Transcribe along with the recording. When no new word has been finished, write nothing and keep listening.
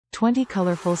20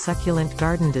 colorful succulent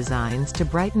garden designs to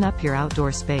brighten up your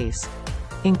outdoor space.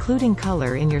 Including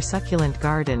color in your succulent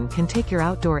garden can take your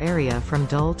outdoor area from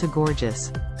dull to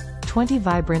gorgeous. 20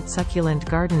 vibrant succulent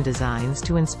garden designs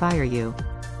to inspire you.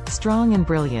 Strong and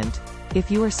brilliant.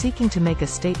 If you are seeking to make a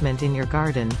statement in your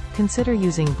garden, consider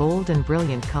using bold and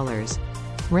brilliant colors.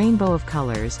 Rainbow of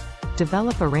colors.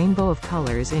 Develop a rainbow of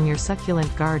colors in your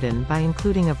succulent garden by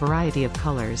including a variety of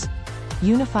colors.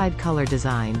 Unified color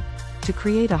design. To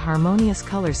create a harmonious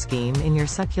color scheme in your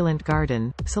succulent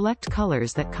garden, select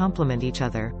colors that complement each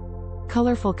other.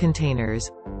 Colorful containers.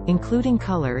 Including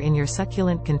color in your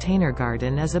succulent container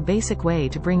garden is a basic way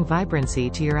to bring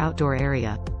vibrancy to your outdoor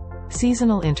area.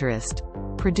 Seasonal interest.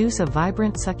 Produce a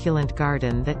vibrant succulent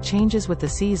garden that changes with the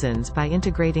seasons by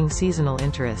integrating seasonal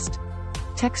interest.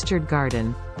 Textured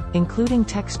garden. Including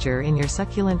texture in your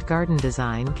succulent garden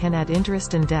design can add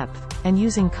interest and depth, and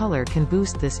using color can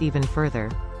boost this even further.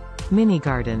 Mini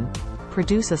garden.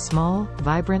 Produce a small,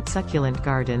 vibrant succulent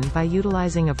garden by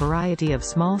utilizing a variety of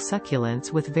small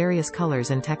succulents with various colors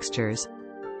and textures.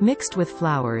 Mixed with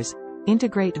flowers.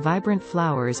 Integrate vibrant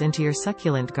flowers into your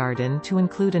succulent garden to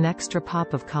include an extra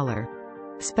pop of color.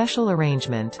 Special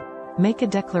arrangement. Make a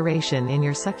declaration in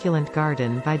your succulent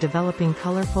garden by developing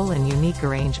colorful and unique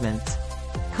arrangements.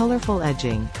 Colorful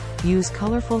edging. Use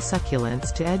colorful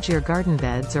succulents to edge your garden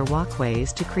beds or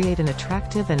walkways to create an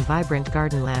attractive and vibrant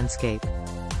garden landscape.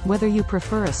 Whether you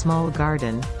prefer a small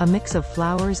garden, a mix of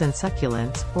flowers and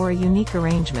succulents, or a unique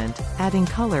arrangement, adding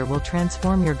color will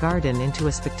transform your garden into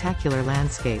a spectacular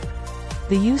landscape.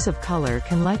 The use of color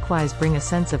can likewise bring a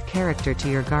sense of character to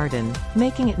your garden,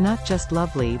 making it not just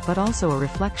lovely but also a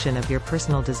reflection of your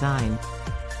personal design.